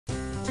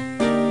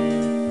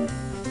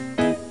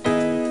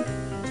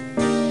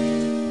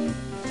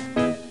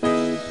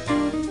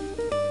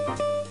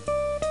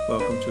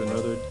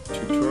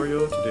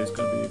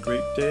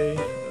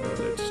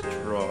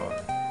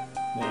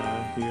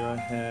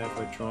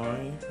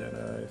drawing that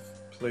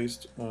I've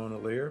placed on a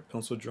layer,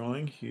 pencil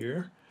drawing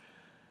here.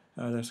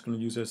 That's going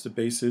to use as the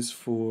basis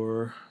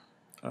for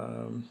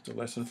the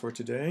lesson for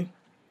today.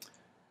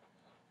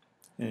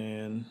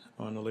 And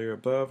on the layer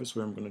above is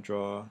where I'm going to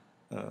draw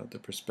the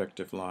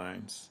perspective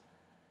lines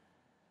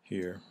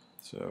here.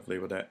 So I've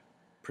labeled that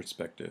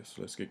perspective.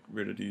 So let's get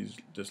rid of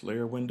this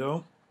layer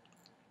window.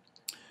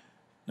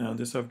 Now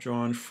this I've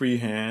drawn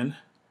freehand.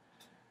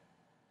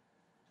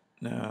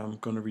 Now I'm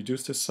going to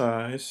reduce the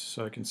size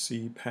so I can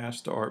see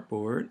past the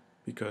artboard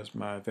because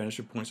my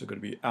vanishing points are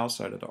going to be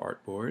outside of the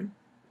artboard.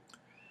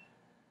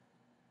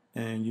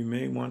 And you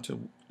may want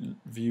to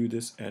view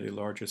this at a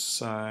larger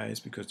size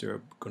because there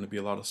are going to be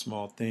a lot of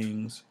small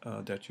things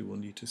that you will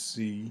need to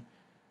see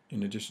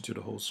in addition to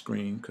the whole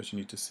screen because you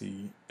need to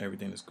see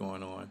everything that's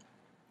going on.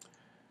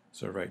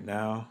 So right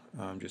now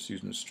I'm just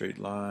using a straight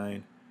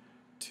line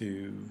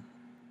to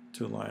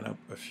line up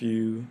a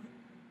few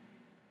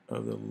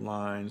of the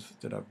lines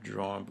that I've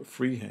drawn but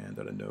freehand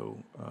that I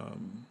know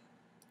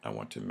I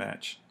want to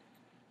match.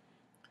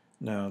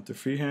 Now the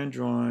freehand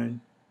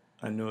drawing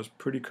I know is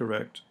pretty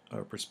correct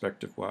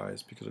perspective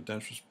wise because I've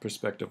done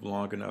perspective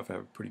long enough. I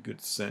have a pretty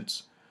good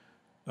sense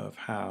of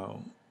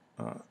how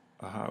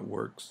it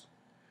works.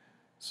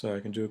 So I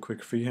can do a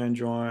quick freehand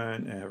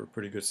drawing and have a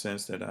pretty good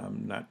sense that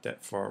I'm not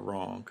that far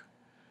wrong.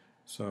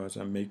 So as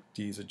I make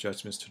these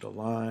adjustments to the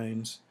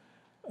lines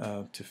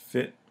to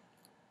fit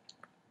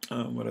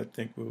what I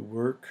think will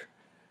work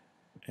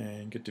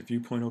and get the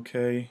viewpoint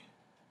okay,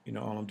 you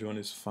know, all I'm doing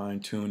is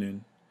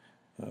fine-tuning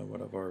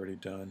what I've already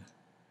done.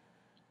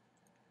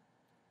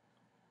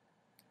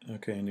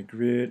 Okay, and the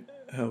grid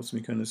helps me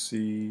kind of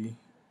see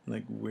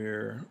like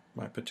where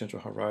my potential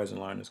horizon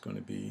line is going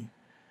to be.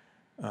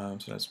 So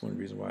that's one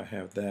reason why I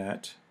have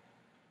that.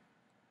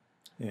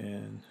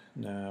 And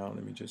now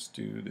let me just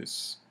do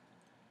this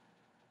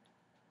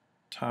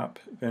top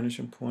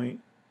vanishing point,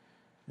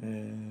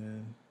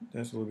 and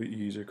that's a little bit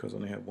easier because I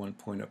only have one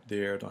point up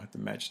there. I don't have to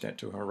match that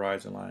to a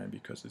horizon line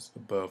because it's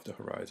above the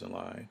horizon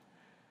line.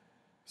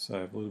 So I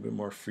have a little bit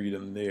more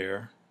freedom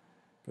there.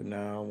 But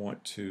now I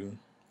want to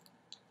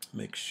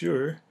make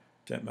sure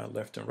that my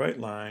left and right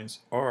lines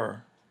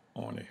are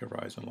on a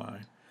horizon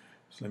line.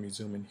 So let me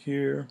zoom in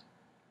here,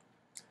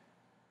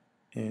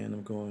 and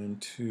I'm going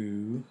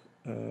to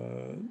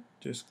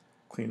just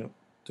clean up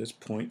this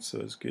point so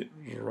it's get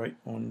right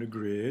on the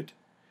grid.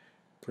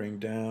 Bring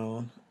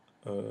down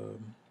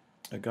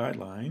a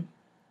guideline,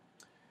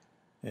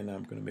 and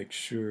I'm going to make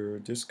sure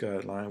this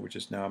guideline, which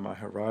is now my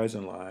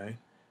horizon line,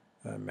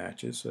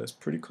 matches. So that's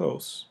pretty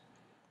close.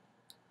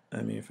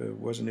 I mean, if I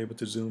wasn't able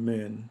to zoom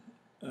in,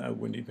 I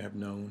wouldn't even have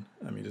known.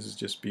 I mean, this is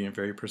just being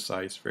very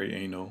precise, very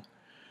anal.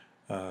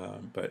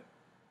 But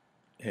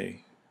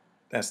hey,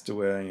 that's the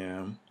way I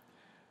am.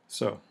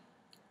 So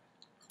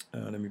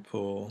let me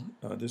pull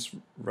this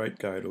right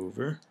guide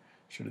over.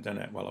 Should have done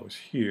that while I was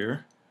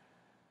here.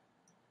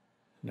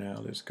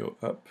 Now let's go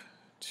up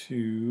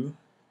to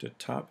the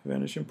top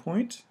vanishing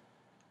point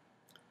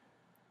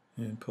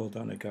and pull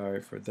down a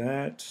guide for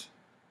that.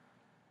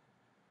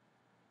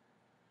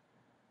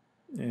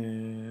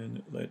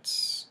 And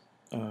let's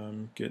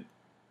get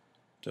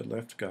the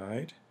left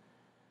guide.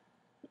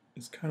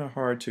 It's kind of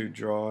hard to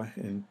draw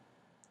and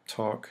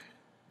talk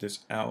this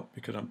out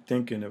because I'm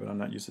thinking of it. I'm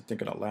not used to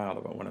thinking out loud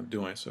about what I'm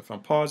doing. So if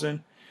I'm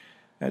pausing,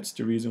 that's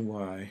the reason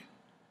why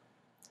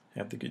I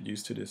have to get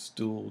used to this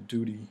dual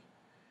duty.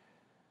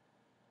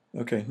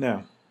 Okay,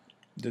 now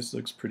this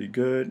looks pretty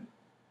good.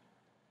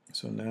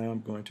 So now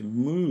I'm going to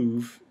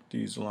move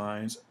these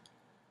lines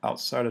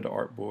outside of the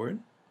artboard,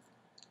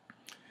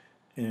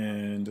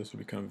 and this will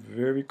become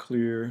very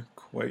clear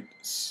quite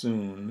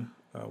soon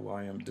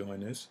why I'm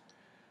doing this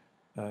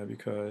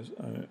because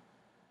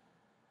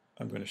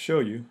I'm going to show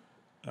you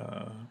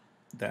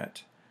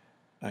that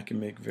I can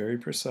make very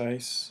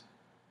precise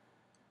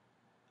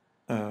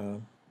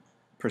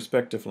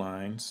perspective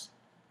lines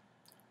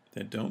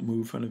that don't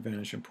move from the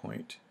vanishing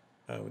point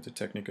with the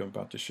technique I'm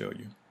about to show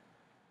you.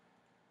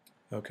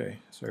 Okay,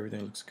 so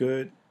everything looks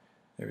good,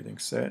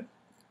 everything's set.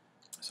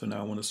 So now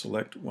I want to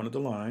select one of the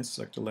lines,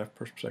 select the left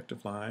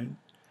perspective line,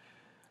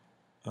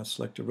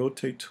 select the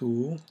rotate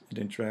tool, and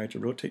then drag the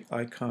rotate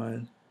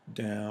icon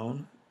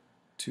down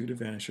to the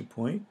vanishing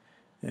point.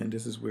 And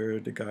this is where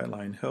the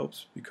guideline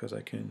helps because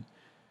I can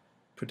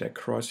put that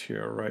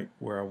crosshair right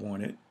where I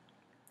want it.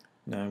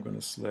 Now I'm going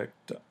to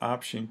select the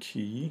Option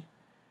key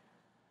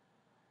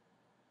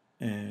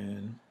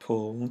and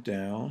pull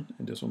down,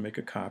 and this will make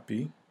a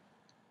copy.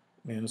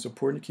 And it's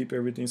important to keep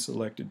everything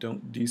selected.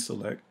 Don't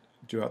deselect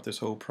throughout this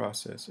whole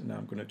process. And now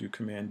I'm going to do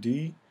Command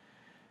D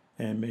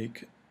and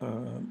make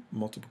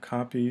multiple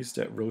copies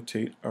that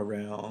rotate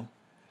around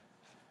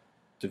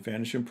the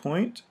vanishing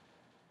point.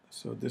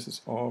 So this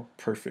is all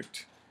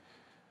perfect.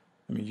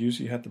 I mean,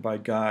 usually you have to buy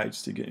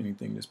guides to get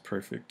anything that's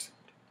perfect.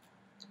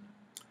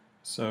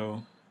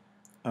 So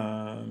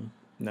now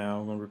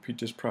I'm going to repeat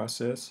this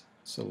process.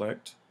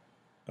 Select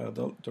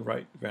the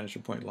right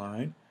vanishing point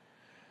line.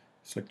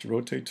 Select the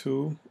rotate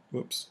tool.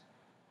 Whoops.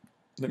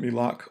 Let me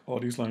lock all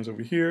these lines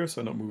over here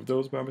so I don't move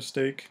those by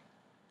mistake.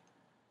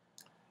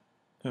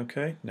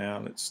 Okay, now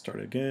let's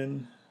start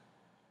again.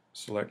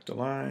 Select the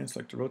line,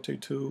 select the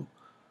rotate tool,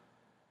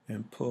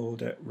 and pull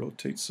that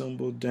rotate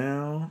symbol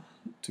down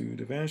to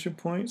the vanishing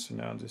point. So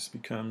now this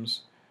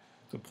becomes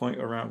the point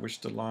around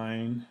which the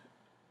line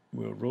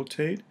will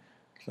rotate.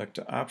 Select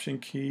the Option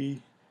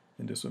key,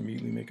 and this will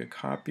immediately make a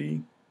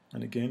copy.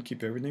 And again,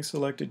 keep everything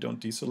selected.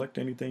 Don't deselect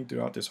anything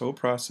throughout this whole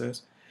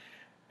process.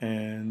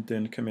 And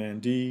then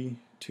Command D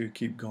to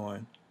keep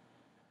going.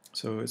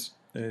 So it's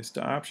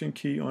the Option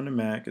key on the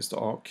Mac, it's the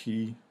Alt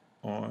key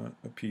on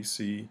a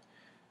PC,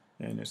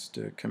 and it's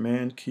the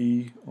Command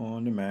key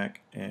on the Mac,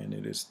 and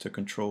it is the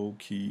Control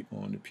key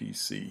on the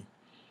PC.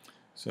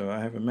 So I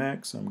have a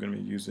Mac, so I'm going to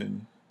be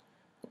using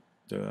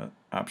the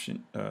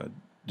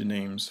the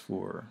names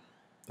for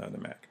the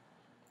Mac,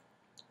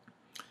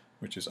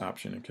 which is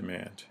Option and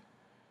Command.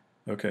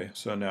 Okay,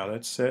 so now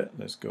that's set.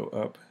 Let's go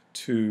up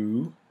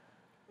to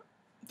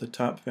the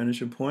top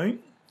vanishing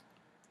point.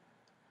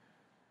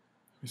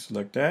 We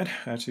select that.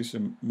 Actually,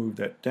 should move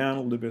that down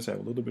a little bit so I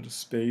have a little bit of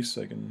space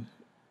so I can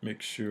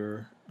make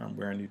sure I'm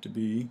where I need to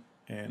be.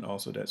 And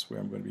also that's where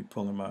I'm going to be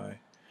pulling my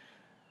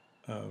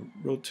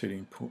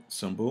rotating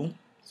symbol.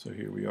 So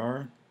here we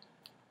are.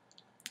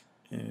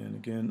 And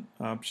again,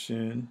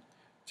 Option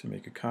to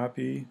make a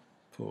copy.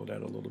 Pull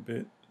that a little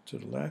bit to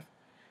the left.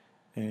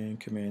 And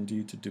Command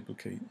D to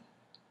duplicate.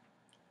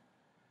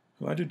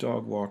 Why do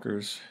dog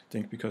walkers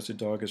think because the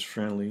dog is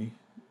friendly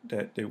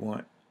that they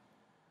want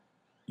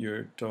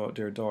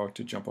their dog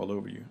to jump all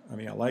over you? I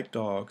mean, I like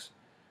dogs,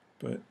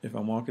 but if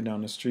I'm walking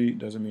down the street,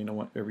 doesn't mean I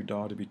want every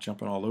dog to be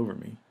jumping all over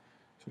me.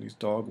 So these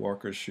dog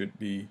walkers should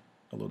be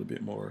a little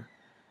bit more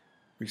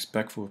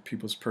respectful of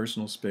people's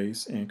personal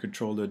space and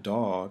control their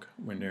dog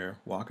when they're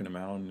walking them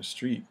out on the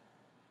street.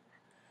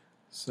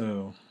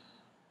 So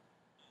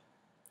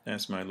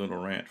that's my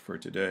little rant for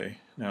today.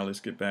 Now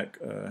let's get back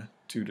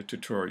to the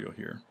tutorial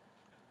here.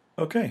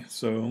 Okay,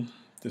 so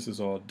this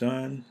is all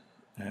done.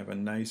 I have a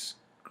nice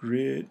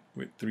grid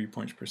with 3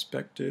 points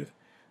perspective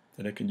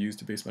that I can use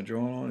to base my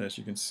drawing on. As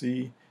you can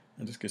see,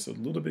 and this gets a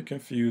little bit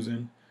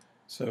confusing.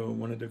 So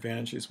one of the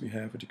advantages we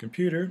have with the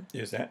computer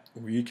is that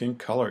we can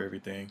color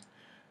everything.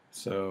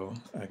 So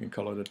I can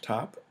color the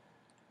top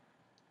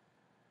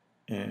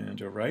and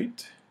the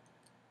right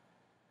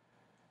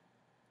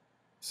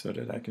so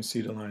that I can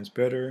see the lines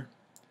better.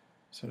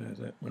 So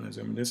that when I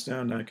zoom this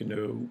down, now I can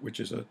know which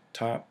is a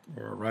top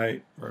or a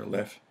right or a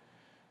left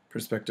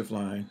perspective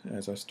line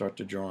as I start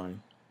the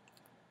drawing.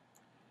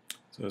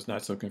 So it's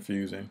not so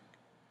confusing.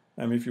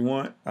 I mean, if you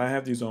want, I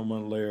have these on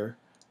one layer,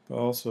 but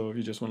also if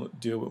you just want to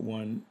deal with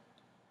one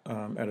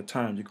at a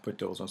time, you can put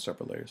those on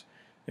separate layers.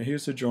 And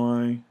here's the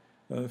drawing,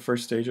 the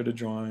first stage of the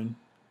drawing,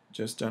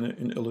 just done it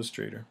in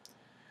Illustrator.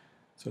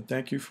 So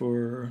thank you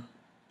for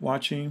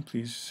watching.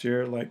 Please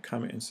share, like,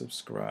 comment, and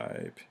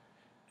subscribe.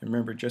 And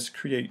remember, just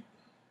create.